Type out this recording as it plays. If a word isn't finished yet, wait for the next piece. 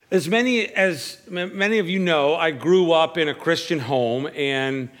As many of you know, I grew up in a Christian home,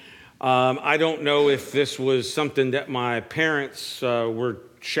 and I don't know if this was something that my parents were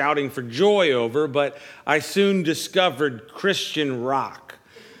shouting for joy over, but I soon discovered Christian rock.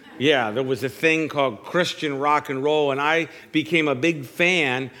 Yeah, there was a thing called Christian rock and roll, and I became a big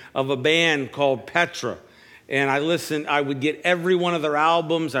fan of a band called Petra. And I would get every one of their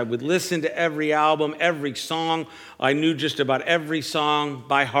albums. I would listen to every album, every song. I knew just about every song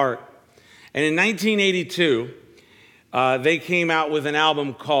by heart. And in 1982, they came out with an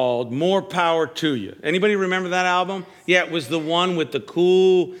album called More Power to You. Anybody remember that album? Yeah, it was the one with the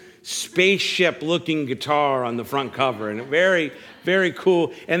cool spaceship-looking guitar on the front cover. And very, very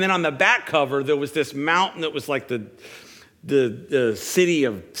cool. And then on the back cover, there was this mountain that was like the city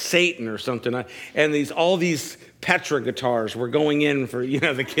of Satan or something, and all these Petra guitars were going in for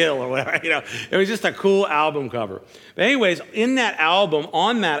the kill or whatever. It was just a cool album cover. But anyways, on that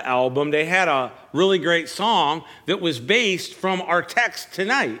album, they had a really great song that was based from our text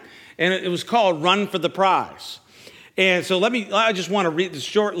tonight, and it was called "Run for the Prize." And so I just want to read the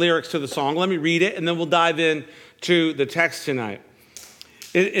short lyrics to the song. Let me read it, and then we'll dive in to the text tonight.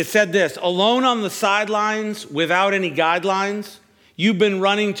 It said this: alone on the sidelines without any guidelines, you've been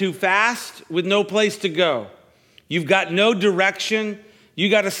running too fast with no place to go. You've got no direction. You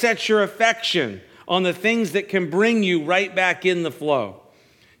got to set your affection on the things that can bring you right back in the flow.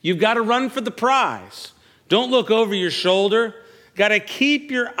 You've got to run for the prize. Don't look over your shoulder. Got to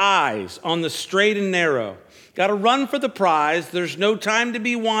keep your eyes on the straight and narrow. Got to run for the prize. There's no time to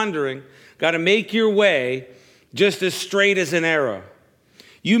be wandering. Got to make your way just as straight as an arrow.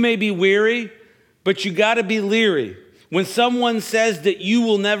 You may be weary, but you got to be leery when someone says that you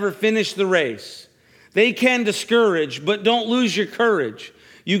will never finish the race. They can discourage, but don't lose your courage.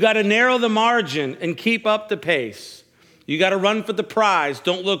 You got to narrow the margin and keep up the pace. You got to run for the prize.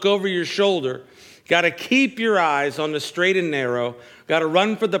 Don't look over your shoulder. Got to keep your eyes on the straight and narrow. Got to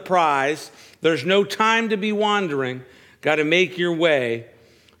run for the prize. There's no time to be wandering. Got to make your way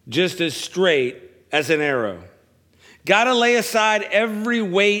just as straight as an arrow. Got to lay aside every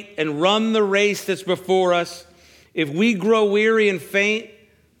weight and run the race that's before us. If we grow weary and faint,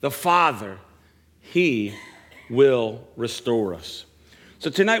 the Father, He will restore us. So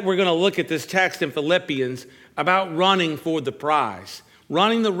tonight we're going to look at this text in Philippians about running for the prize.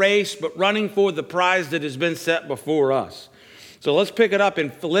 Running the race, but running for the prize that has been set before us. So let's pick it up in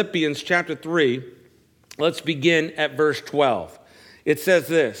Philippians chapter 3. Let's begin at verse 12. It says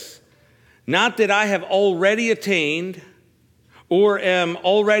this: not that I have already attained or am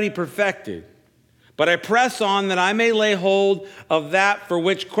already perfected, but I press on that I may lay hold of that for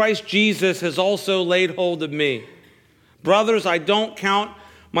which Christ Jesus has also laid hold of me. Brothers, I don't count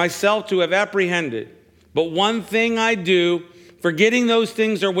myself to have apprehended, but one thing I do, forgetting those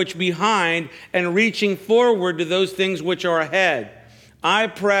things are which behind and reaching forward to those things which are ahead. I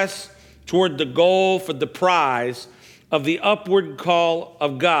press toward the goal for the prize of the upward call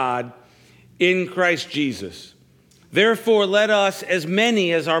of God in Christ Jesus. Therefore, let us, as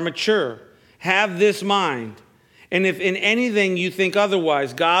many as are mature, have this mind. And if in anything you think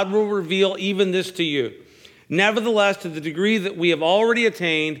otherwise, God will reveal even this to you. Nevertheless, to the degree that we have already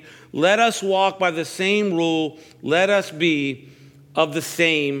attained, let us walk by the same rule. Let us be of the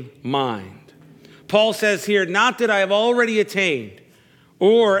same mind. Paul says here, not that I have already attained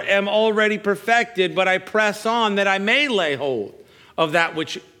or am already perfected, but I press on that I may lay hold of that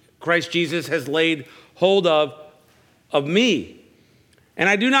which Christ Jesus has laid hold of me. And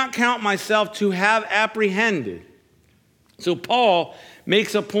I do not count myself to have apprehended. So Paul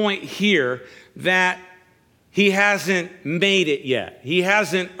makes a point here that he hasn't made it yet. He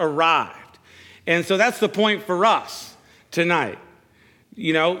hasn't arrived. And so that's the point for us tonight.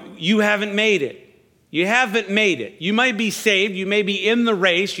 You haven't made it. You haven't made it. You might be saved. You may be in the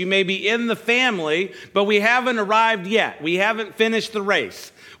race. You may be in the family, but we haven't arrived yet. We haven't finished the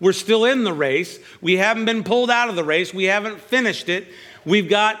race. We're still in the race. We haven't been pulled out of the race. We haven't finished it. We've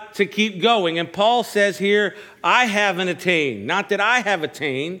got to keep going. And Paul says here, I haven't attained. Not that I have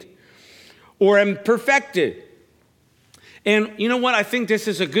attained or am perfected. And you know what? I think this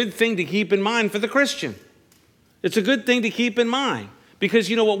is a good thing to keep in mind for the Christian. It's a good thing to keep in mind. Because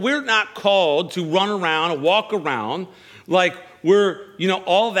you know what? We're not called to run around and walk around like we're,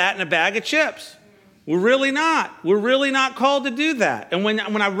 all that in a bag of chips. We're really not. We're really not called to do that. And when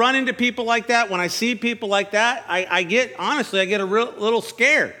I run into people like that, when I see people like that, I get a little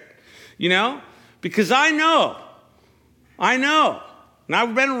scared, because I know. And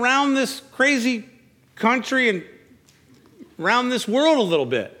I've been around this crazy country and around this world a little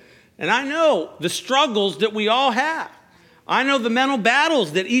bit. And I know the struggles that we all have. I know the mental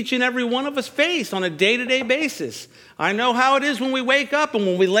battles that each and every one of us face on a day-to-day basis. I know how it is when we wake up and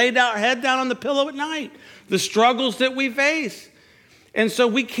when we lay our head down on the pillow at night, the struggles that we face. And so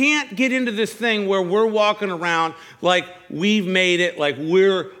we can't get into this thing where we're walking around like we've made it, like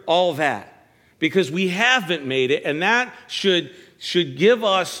we're all that, because we haven't made it. And that should give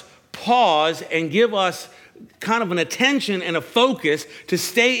us pause and give us kind of an attention and a focus to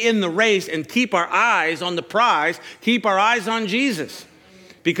stay in the race and keep our eyes on the prize, keep our eyes on Jesus,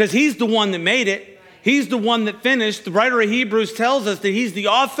 because he's the one that made it. He's the one that finished. The writer of Hebrews tells us that he's the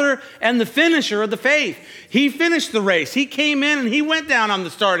author and the finisher of the faith. He finished the race. He came in and he went down on the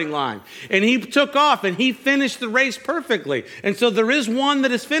starting line and he took off and he finished the race perfectly. And so there is one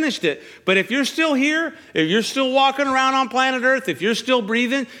that has finished it. But if you're still here, if you're still walking around on planet Earth, if you're still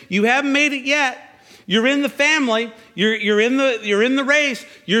breathing, you haven't made it yet. You're in the family. You're in the race.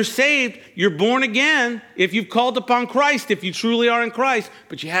 You're saved. You're born again if you've called upon Christ, if you truly are in Christ,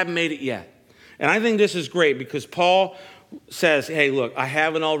 but you haven't made it yet. And I think this is great because Paul says, hey, look, I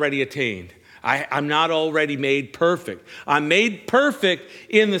haven't already attained. I'm not already made perfect. I'm made perfect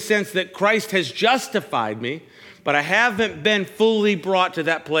in the sense that Christ has justified me, but I haven't been fully brought to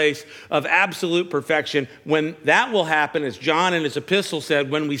that place of absolute perfection. When that will happen, as John in his epistle said,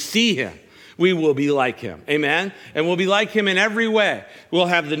 when we see him, we will be like him. Amen? And we'll be like him in every way. We'll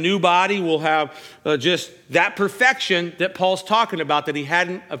have the new body. We'll have just that perfection that Paul's talking about that he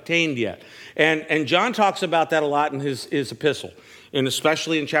hadn't obtained yet. And John talks about that a lot in his epistle, and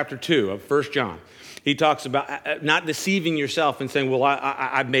especially in chapter 2 of 1 John. He talks about not deceiving yourself and saying, well,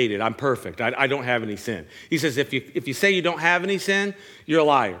 I've made it. I'm perfect. I don't have any sin. He says, if you say you don't have any sin, you're a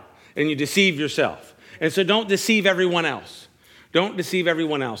liar, and you deceive yourself. And so don't deceive everyone else. Don't deceive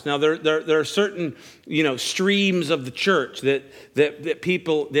everyone else. Now, there are certain, streams of the church that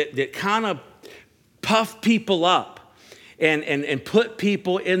people that kind of puff people up and put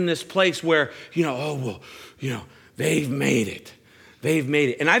people in this place where, they've made it. They've made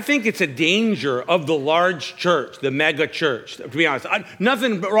it. And I think it's a danger of the large church, the mega church. To be honest,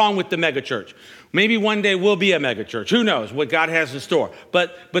 nothing wrong with the mega church. Maybe one day we'll be a mega church. Who knows what God has in store?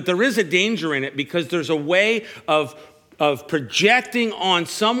 But there is a danger in it because there's a way of projecting on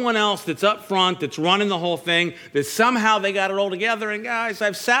someone else that's up front, that's running the whole thing, that somehow they got it all together. And guys,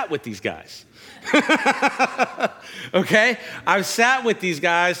 I've sat with these guys. Okay? I've sat with these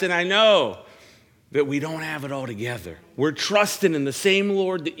guys and I know that we don't have it all together. We're trusting in the same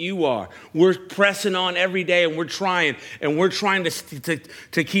Lord that you are. We're pressing on every day and we're trying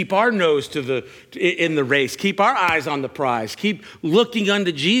to keep our nose in the race, keep our eyes on the prize, keep looking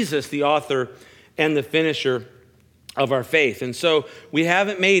unto Jesus, the author and the finisher of our faith. And so we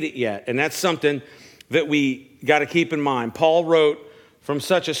haven't made it yet, and that's something that we got to keep in mind. Paul wrote from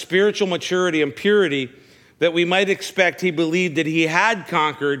such a spiritual maturity and purity that we might expect he believed that he had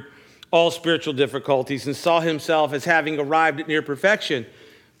conquered all spiritual difficulties and saw himself as having arrived at near perfection,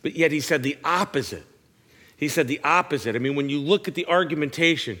 but yet he said the opposite. He said the opposite. I mean, when you look at the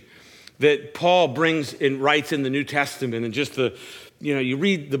argumentation that Paul brings and writes in the New Testament, and just you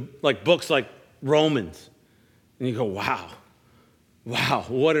read books like Romans, and you go, wow,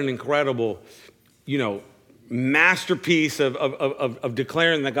 what an incredible, masterpiece of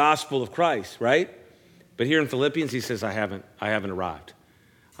declaring the gospel of Christ, right? But here in Philippians, he says, I haven't arrived.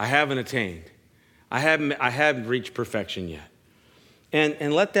 I haven't attained. I haven't reached perfection yet.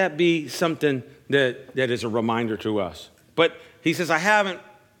 And let that be something that is a reminder to us. But he says, I haven't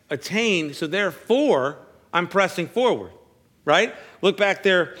attained, so therefore I'm pressing forward, right? Look back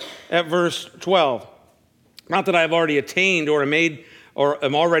there at verse 12. Not that I have already attained or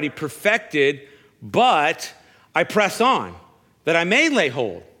am already perfected, but I press on, that I may lay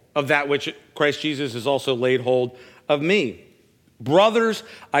hold of that which Christ Jesus has also laid hold of me. Brothers,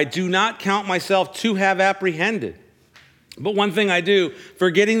 I do not count myself to have apprehended. But one thing I do,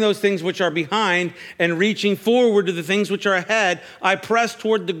 forgetting those things which are behind and reaching forward to the things which are ahead, I press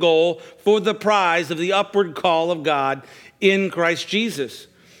toward the goal for the prize of the upward call of God in Christ Jesus.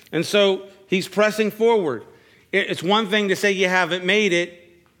 And so he's pressing forward. It's one thing to say you haven't made it,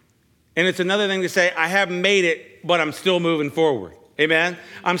 and it's another thing to say I haven't made it, but I'm still moving forward. Amen?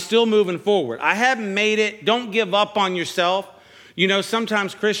 I'm still moving forward. I haven't made it. Don't give up on yourself.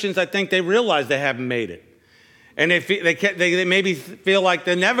 Sometimes Christians, I think they realize they haven't made it. And they maybe feel like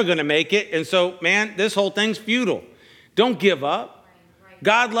they're never going to make it. And so, man, this whole thing's futile. Don't give up.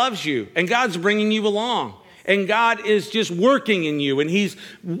 God loves you, and God's bringing you along. And God is just working in you, and he's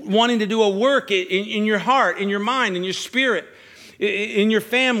wanting to do a work in your heart, in your mind, in your spirit, in your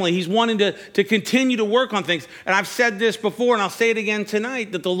family. He's wanting to continue to work on things. And I've said this before, and I'll say it again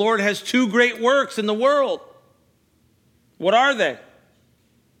tonight, that the Lord has two great works in the world. What are they?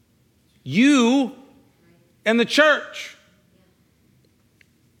 You and the church.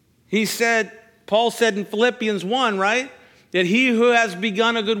 Paul said in Philippians 1, right? That he who has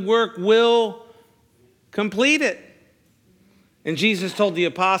begun a good work will complete it. And Jesus told the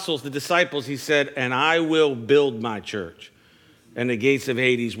apostles, the disciples, he said, and I will build my church, and the gates of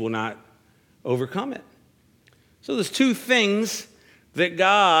Hades will not overcome it. So there's two things that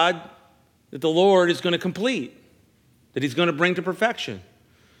the Lord is going to complete, that he's going to bring to perfection.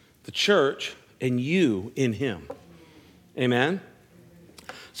 The church and you in him. Amen?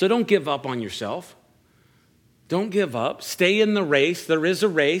 So don't give up on yourself. Don't give up. Stay in the race. There is a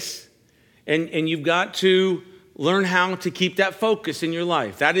race. And you've got to learn how to keep that focus in your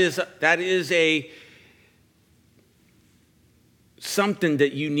life. That is something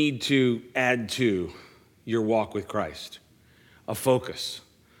that you need to add to your walk with Christ. A focus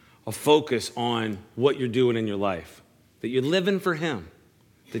on what you're doing in your life. That you're living for him.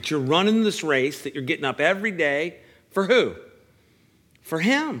 That you're running this race, that you're getting up every day. For who? For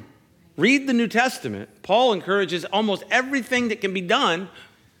him. Read the New Testament. Paul encourages almost everything that can be done.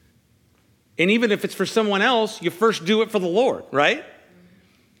 And even if it's for someone else, you first do it for the Lord, right?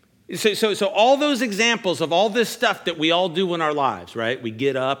 So all those examples of all this stuff that we all do in our lives, right? We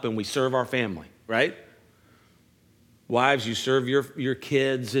get up and we serve our family, right? Wives, you serve your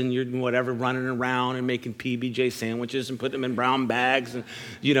kids and you're whatever, running around and making PBJ sandwiches and putting them in brown bags and,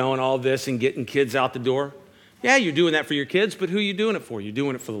 and all this and getting kids out the door. Yeah, you're doing that for your kids, but who are you doing it for? You're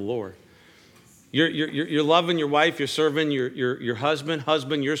doing it for the Lord. You're loving your wife, you're serving your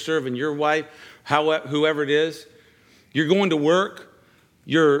husband, you're serving your wife, whoever it is. You're going to work,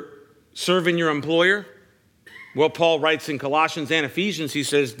 you're serving your employer. Well, Paul writes in Colossians and Ephesians, he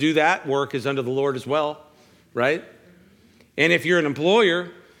says, do that work is unto the Lord as well, right? And if you're an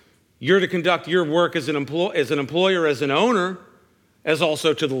employer, you're to conduct your work as an employer, as an owner, as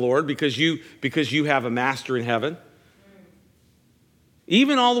also to the Lord, because you have a master in heaven.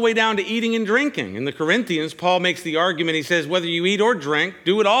 Even all the way down to eating and drinking. In the Corinthians, Paul makes the argument, he says, whether you eat or drink,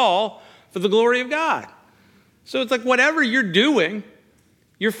 do it all for the glory of God. So it's like whatever you're doing,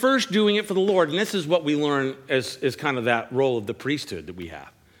 you're first doing it for the Lord. And this is what we learn as kind of that role of the priesthood that we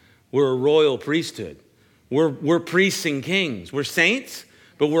have. We're a royal priesthood. We're priests and kings. We're saints,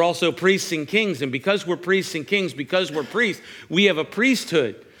 but we're also priests and kings. And because we're priests and kings, because we're priests, we have a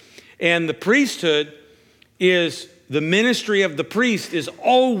priesthood. And the priesthood is, the ministry of the priest is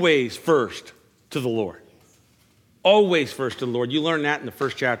always first to the Lord. Always first to the Lord. You learn that in the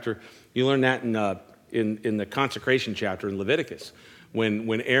first chapter. You learn that in the consecration chapter in Leviticus,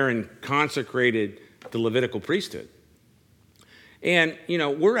 when Aaron consecrated the Levitical priesthood. And,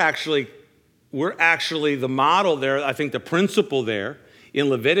 we're actually the model there. I think the principle there in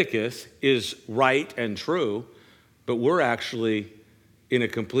Leviticus is right and true, but we're actually in a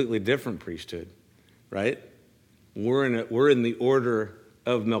completely different priesthood, right? We're in the order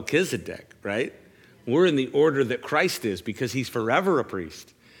of Melchizedek, right? We're in the order that Christ is because he's forever a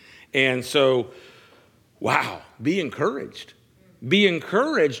priest. And so, wow, be encouraged. Be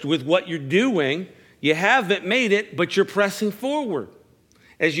encouraged with what you're doing. You haven't made it, but you're pressing forward.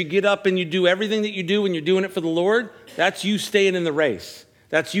 As you get up and you do everything that you do and you're doing it for the Lord, that's you staying in the race.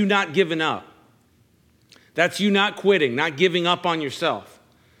 That's you not giving up. That's you not quitting, not giving up on yourself.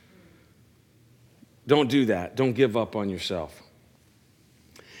 Don't do that. Don't give up on yourself.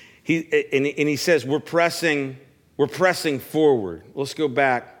 He says we're pressing forward. Let's go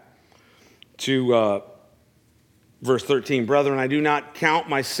back to verse 13. Brethren, I do not count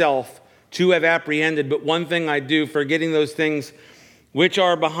myself to have apprehended, but one thing I do, forgetting those things which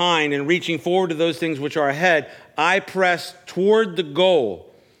are behind and reaching forward to those things which are ahead, I press toward the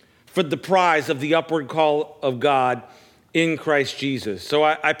goal for the prize of the upward call of God in Christ Jesus. So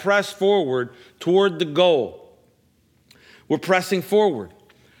I press forward toward the goal. We're pressing forward.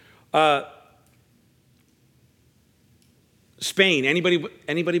 Spain.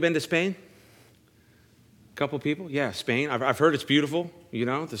 Anybody been to Spain? A couple people? Yeah, Spain. I've heard it's beautiful.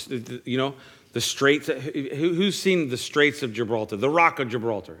 The Straits. Who's seen the Straits of Gibraltar? The Rock of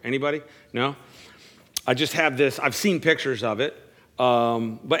Gibraltar. Anybody? No? I just have this. I've seen pictures of it.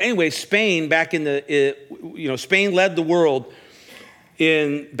 But anyway, Spain Spain led the world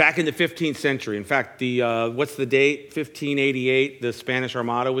back in the 15th century. In fact, what's the date? 1588, the Spanish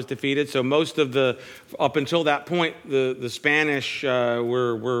Armada was defeated. So most of up until that point, the Spanish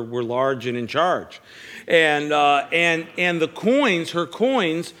were large and in charge. And the coins, her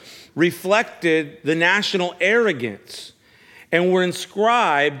coins, reflected the national arrogance and were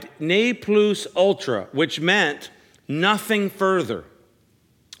inscribed ne plus ultra, which meant nothing further,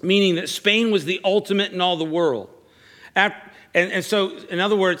 meaning that Spain was the ultimate in all the world. And so, in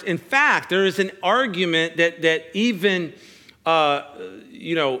other words, in fact, there is an argument that even,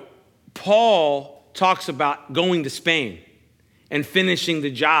 Paul talks about going to Spain and finishing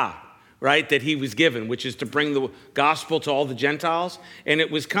the job, right, that he was given, which is to bring the gospel to all the Gentiles. And it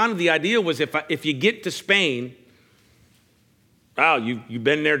was kind of the idea was if you get to Spain, wow, you've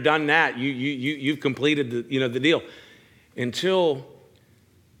been there, done that. You've completed the deal. Until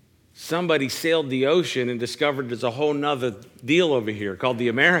somebody sailed the ocean and discovered there's a whole nother deal over here called the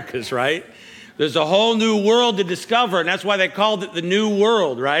Americas, right? There's a whole new world to discover, and that's why they called it the New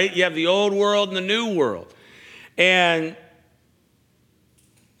World, right? You have the old world and the new world. And,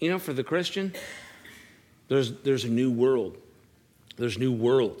 for the Christian, there's a new world. There's new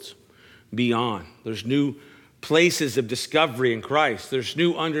worlds beyond. There's new places of discovery in Christ. There's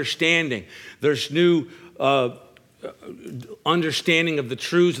new understanding. There's new understanding of the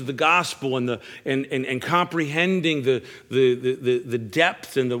truths of the gospel and comprehending the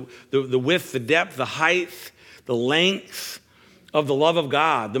depth and the width, the depth, the height, the length of the love of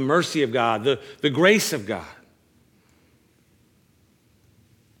God, the mercy of God, the grace of God.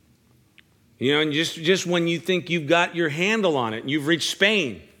 And just when you think you've got your handle on it and you've reached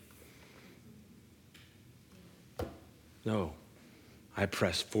Spain, no, I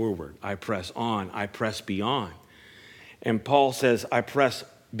press forward, I press on, I press beyond. And Paul says, I press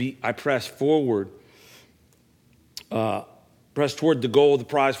forward, press toward the goal of the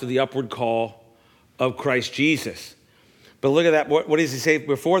prize for the upward call of Christ Jesus. But look at that. What does he say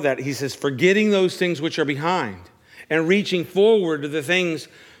before that? He says, forgetting those things which are behind and reaching forward to the things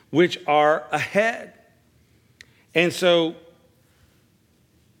which are ahead. And so,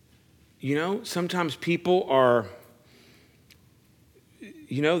 sometimes people are,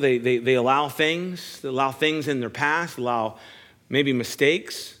 they allow things in their past, allow maybe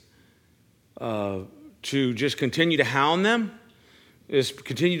mistakes to just continue to hound them, just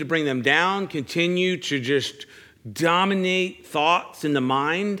continue to bring them down, continue to just dominate thoughts in the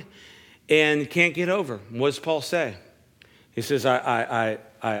mind, and can't get over. What does Paul say? He says, I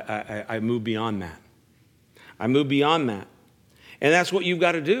move beyond that. I move beyond that. And that's what you've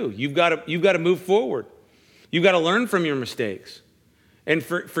got to do. You've got to move forward. You've got to learn from your mistakes. And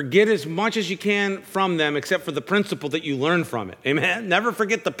forget as much as you can from them, except for the principle that you learn from it. Amen? Never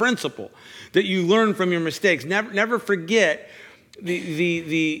forget the principle that you learn from your mistakes. Never forget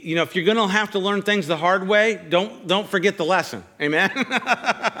if you're going to have to learn things the hard way, don't forget the lesson. Amen?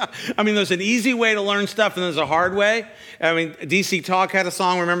 There's an easy way to learn stuff and there's a hard way. DC Talk had a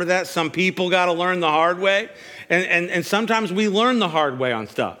song, remember that? Some people got to learn the hard way. And sometimes we learn the hard way on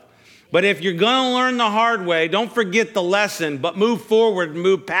stuff. But if you're going to learn the hard way, don't forget the lesson, but move forward and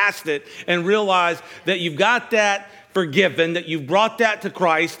move past it and realize that you've got that forgiven, that you've brought that to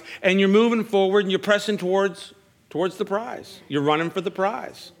Christ, and you're moving forward and you're pressing towards the prize. You're running for the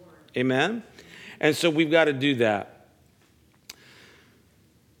prize. Amen? And so we've got to do that.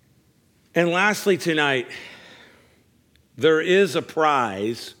 And lastly tonight, there is a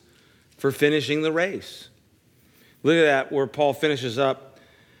prize for finishing the race. Look at that, where Paul finishes up.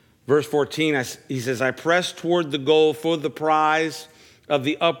 Verse 14, he says, I press toward the goal for the prize of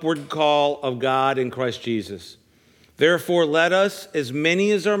the upward call of God in Christ Jesus. Therefore, let us, as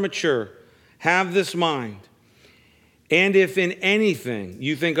many as are mature, have this mind. And if in anything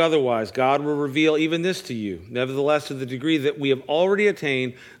you think otherwise, God will reveal even this to you. Nevertheless, to the degree that we have already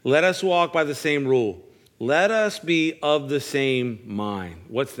attained, let us walk by the same rule. Let us be of the same mind.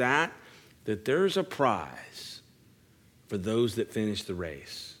 What's that? That there's a prize for those that finish the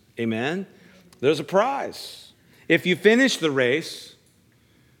race. Amen? There's a prize. If you finish the race,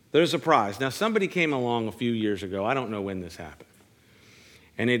 there's a prize. Now, somebody came along a few years ago. I don't know when this happened.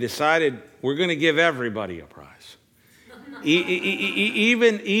 And they decided, we're going to give everybody a prize.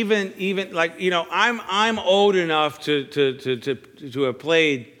 Even like, I'm old enough to have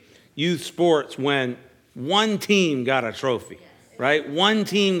played youth sports when one team got a trophy, right? One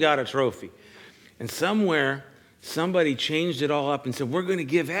team got a trophy. And somebody changed it all up and said, we're going to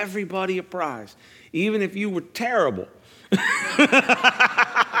give everybody a prize. Even if you were terrible.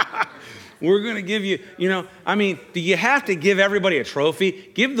 We're going to give you, do you have to give everybody a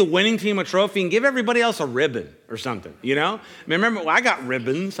trophy? Give the winning team a trophy and give everybody else a ribbon or something, Remember, I got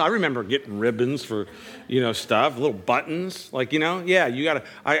ribbons. I remember getting ribbons for, stuff, little buttons. Like, you got to,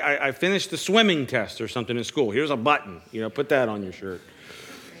 I finished the swimming test or something in school. Here's a button, put that on your shirt.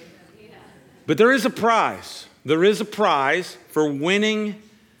 But there is a prize. There is a prize for winning,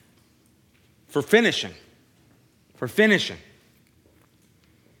 for finishing.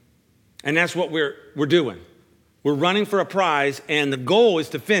 And that's what we're doing. We're running for a prize, and the goal is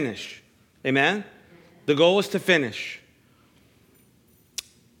to finish. Amen? The goal is to finish.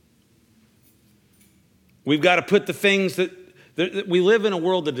 We've got to put the things that we live in a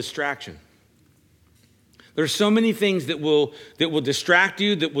world of distraction. There's so many things that will distract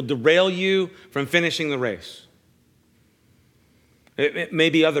you, that will derail you from finishing the race. It may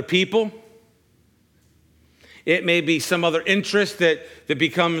be other people. It may be some other interest that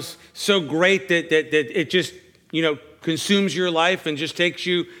becomes so great that it just, consumes your life and just takes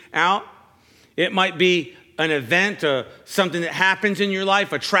you out. It might be an event, something that happens in your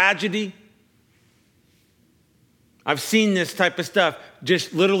life, a tragedy. I've seen this type of stuff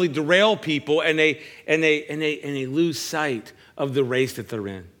just literally derail people, and they lose sight of the race that they're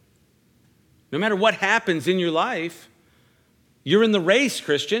in. No matter what happens in your life, you're in the race,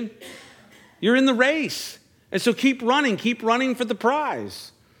 Christian. You're in the race. And so keep running for the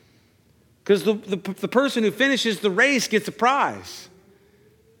prize. Because the person who finishes the race gets a prize.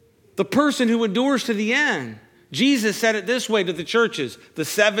 The person who endures to the end. Jesus said it this way to the churches, the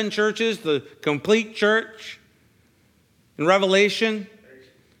 7 churches, the complete church. In Revelation,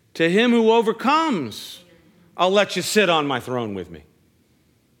 to him who overcomes, I'll let you sit on my throne with me.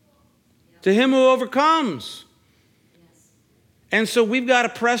 To him who overcomes. And so we've got to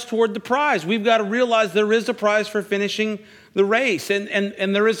press toward the prize. We've got to realize there is a prize for finishing the race.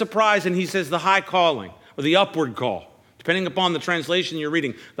 And there is a prize, and he says the high calling, or the upward call, depending upon the translation you're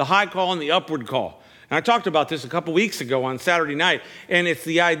reading, the high call and the upward call. And I talked about this a couple weeks ago on Saturday night, and it's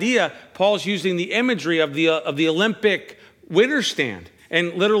the idea, Paul's using the imagery of the Olympic winter stand.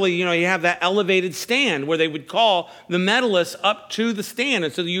 And literally, you have that elevated stand where they would call the medalists up to the stand.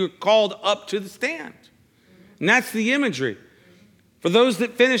 And so you're called up to the stand. And that's the imagery. For those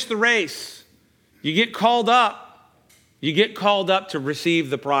that finish the race, you get called up. You get called up to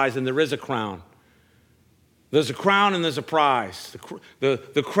receive the prize, and there is a crown. There's a crown and there's a prize.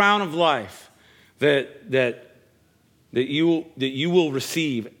 The crown of life that you will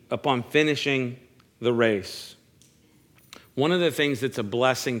receive upon finishing the race. One of the things that's a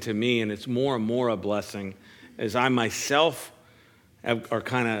blessing to me, and it's more and more a blessing, is I myself am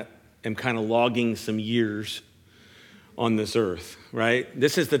kind of logging some years on this earth, right?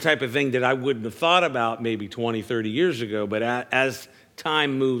 This is the type of thing that I wouldn't have thought about maybe 20, 30 years ago, but as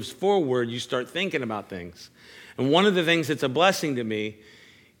time moves forward, you start thinking about things. And one of the things that's a blessing to me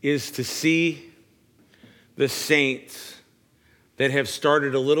is to see the saints that have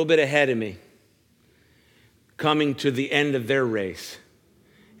started a little bit ahead of me coming to the end of their race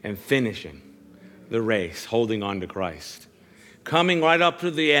and finishing the race, holding on to Christ. Coming right up to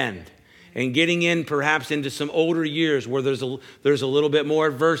the end and getting in perhaps into some older years where there's a little bit more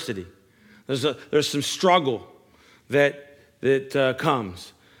adversity. There's some struggle that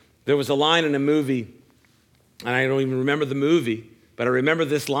comes. There was a line in a movie, and I don't even remember the movie, but I remember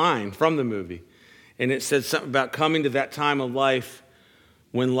this line from the movie. And it said something about coming to that time of life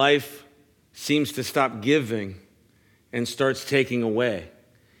when life seems to stop giving and starts taking away,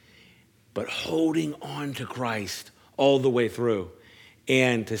 but holding on to Christ all the way through.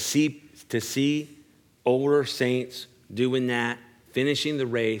 And to see older saints doing that, finishing the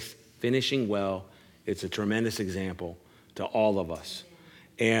race, finishing well, it's a tremendous example to all of us.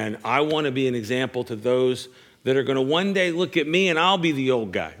 And I want to be an example to those that are going to one day look at me and I'll be the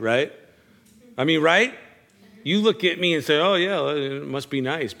old guy, right? I mean, right? You look at me and say, oh, yeah, it must be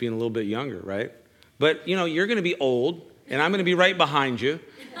nice being a little bit younger, right? But, you're going to be old, and I'm going to be right behind you.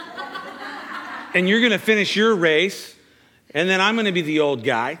 And you're going to finish your race, and then I'm going to be the old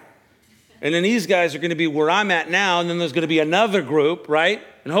guy. And then these guys are going to be where I'm at now, and then there's going to be another group, right?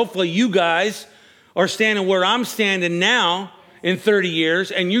 And hopefully you guys are standing where I'm standing now in 30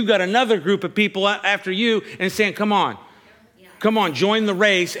 years, and you've got another group of people after you and saying, come on, join the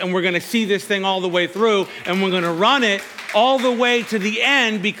race, and we're going to see this thing all the way through, and we're going to run it all the way to the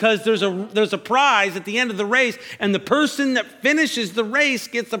end because there's a prize at the end of the race, and the person that finishes the race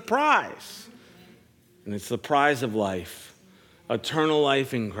gets a prize. And it's the prize of life, eternal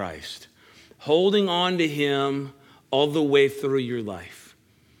life in Christ. Holding on to him all the way through your life.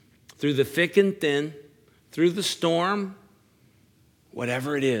 Through the thick and thin, through the storm,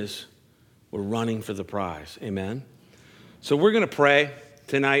 whatever it is, we're running for the prize. Amen? So we're going to pray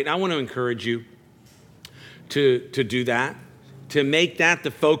tonight. I want to encourage you to do that, to make that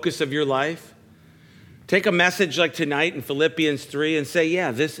the focus of your life. Take a message like tonight in Philippians 3 and say,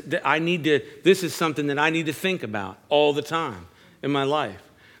 yeah, this is something that I need to think about all the time in my life.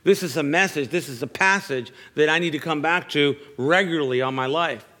 This is a message, this is a passage that I need to come back to regularly in my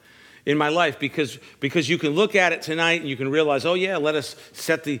life, because you can look at it tonight and you can realize, oh yeah, let us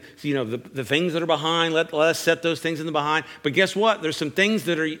set the things that are behind, let us set those things in the behind. But guess what? There's some things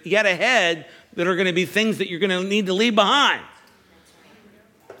that are yet ahead that are going to be things that you're going to need to leave behind.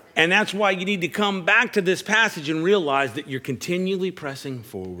 And that's why you need to come back to this passage and realize that you're continually pressing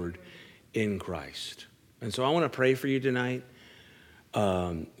forward in Christ. And so I want to pray for you tonight,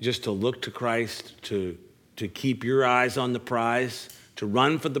 just to look to Christ, to keep your eyes on the prize, to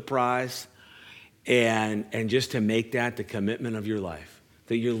run for the prize, and just to make that the commitment of your life,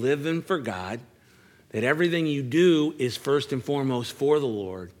 that you're living for God, that everything you do is first and foremost for the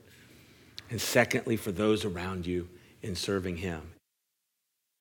Lord, and secondly, for those around you in serving him.